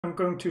I'm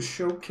going to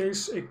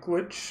showcase a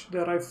glitch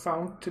that I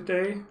found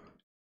today.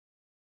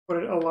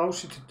 What it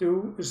allows you to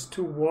do is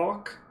to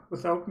walk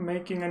without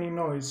making any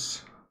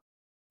noise.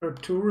 There are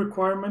two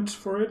requirements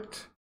for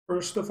it.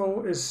 First of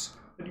all is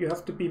that you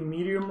have to be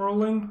medium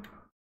rolling,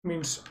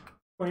 means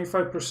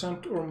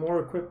 25% or more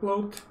equip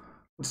load.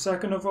 And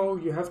second of all,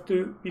 you have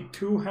to be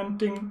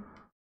two-handing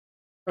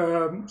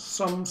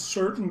some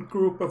certain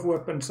group of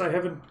weapons. I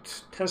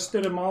haven't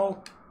tested them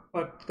all,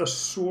 but the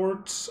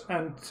swords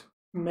and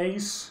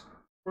mace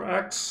or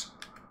axe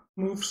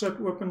moveset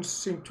weapons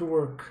seem to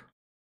work.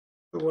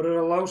 So what it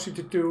allows you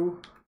to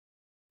do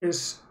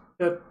is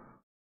that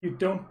you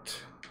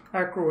don't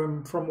aggro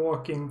him from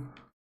walking.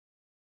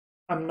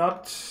 I'm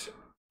not,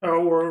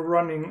 or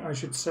running I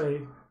should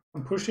say.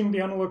 I'm pushing the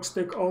analog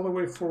stick all the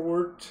way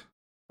forward.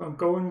 I'm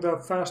going the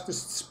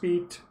fastest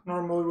speed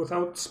normally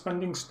without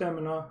spending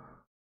stamina.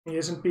 He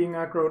isn't being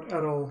aggroed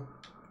at all.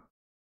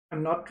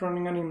 I'm not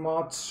running any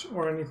mods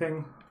or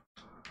anything.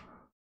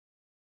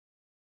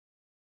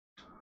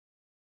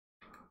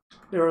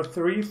 There are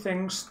three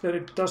things that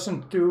it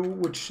doesn't do,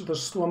 which the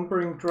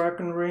Slumbering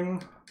Dragon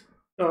Ring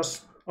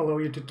does allow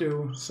you to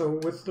do. So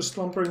with the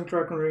Slumbering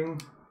Dragon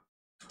Ring,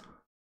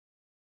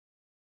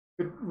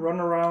 you could run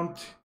around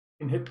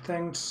and hit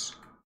things.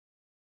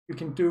 You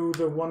can do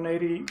the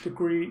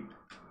 180-degree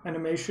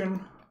animation.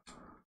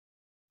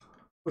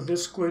 With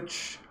this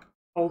glitch,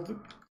 all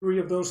three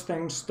of those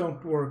things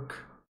don't work.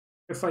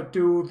 If I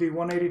do the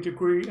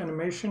 180-degree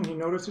animation, he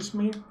notices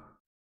me.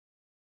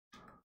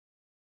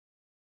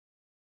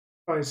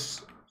 If I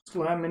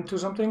slam into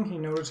something, he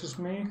notices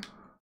me.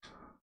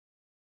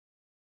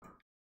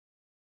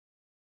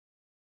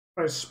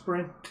 If I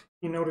sprint,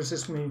 he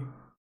notices me.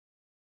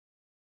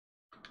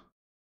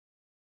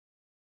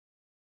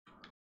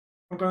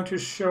 I'm going to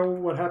show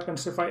what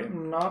happens if I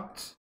am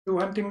not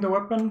two-handing the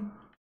weapon.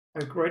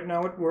 Like right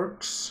now it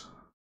works,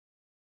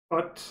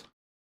 but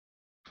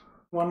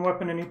one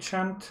weapon in each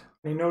hand,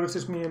 and he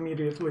notices me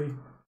immediately.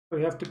 So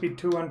you have to be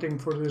two-handing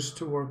for this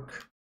to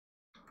work.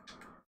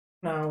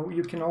 Now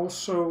you can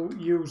also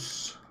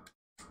use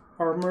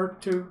armor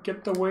to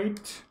get the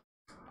weight.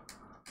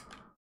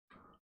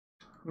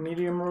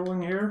 Medium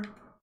rolling here,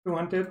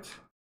 two-handed,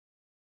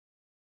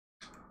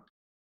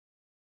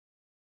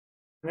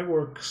 and it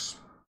works.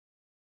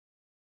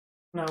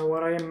 Now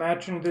what I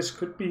imagine this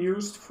could be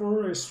used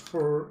for is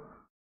for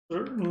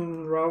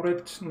certain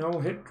routed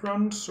no-hit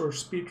runs or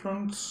speed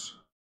runs,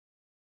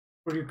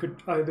 where you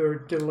could either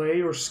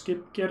delay or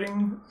skip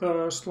getting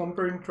the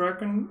Slumbering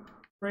Dragon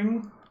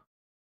Ring.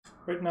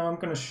 Right now I'm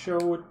going to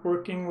show it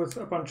working with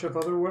a bunch of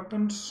other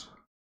weapons.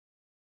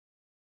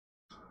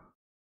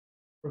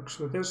 Works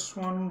with this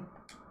one.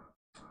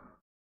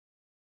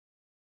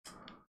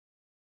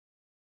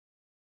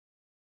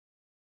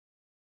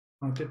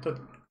 I did that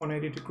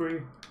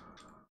 180-degree.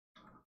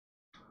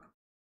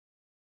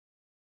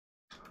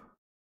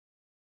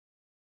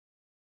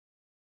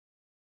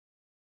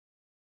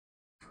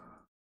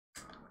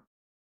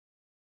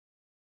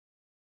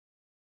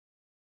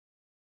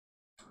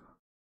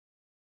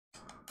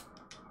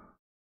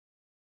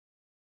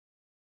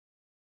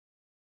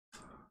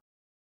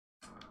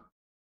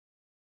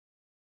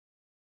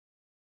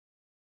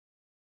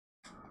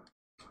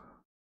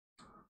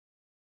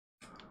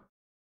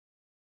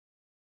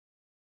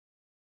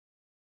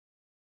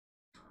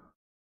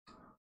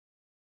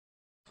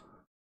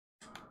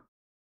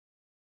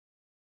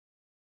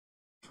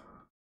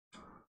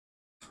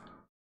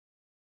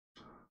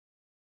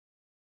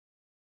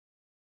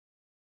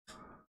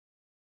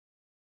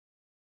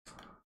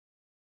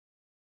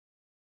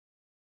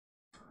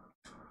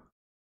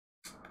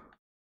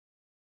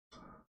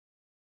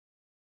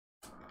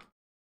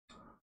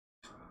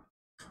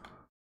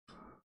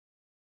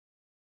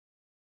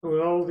 With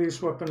all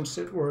these weapons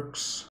it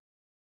works.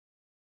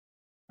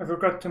 I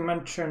forgot to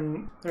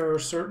mention there are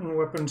certain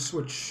weapons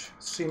which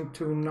seem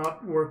to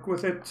not work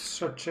with it,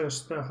 such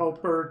as the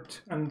halberd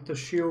and the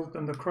shield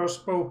and the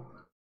crossbow.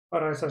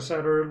 But as I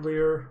said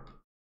earlier,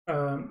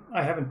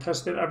 I haven't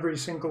tested every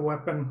single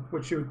weapon,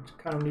 which you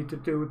kind of need to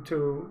do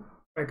to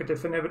make a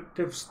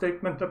definitive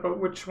statement about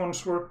which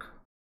ones work.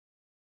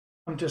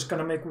 I'm just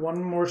gonna make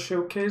one more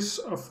showcase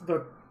of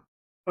the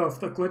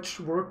glitch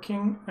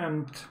working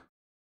and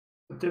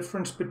the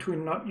difference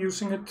between not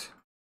using it.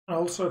 And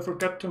also I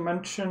forgot to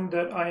mention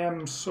that I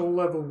am soul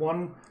level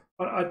 1,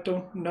 but I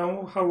don't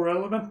know how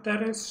relevant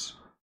that is.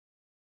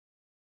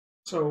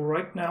 So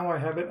right now I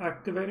have it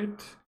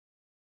activated.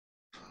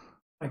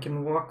 I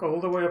can walk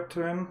all the way up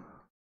to him.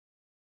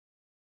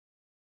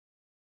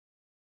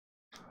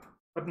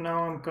 But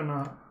now I'm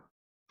gonna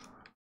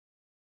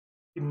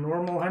be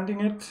normal handing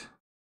it.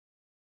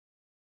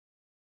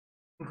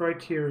 And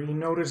right here he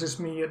notices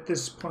me at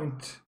this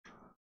point.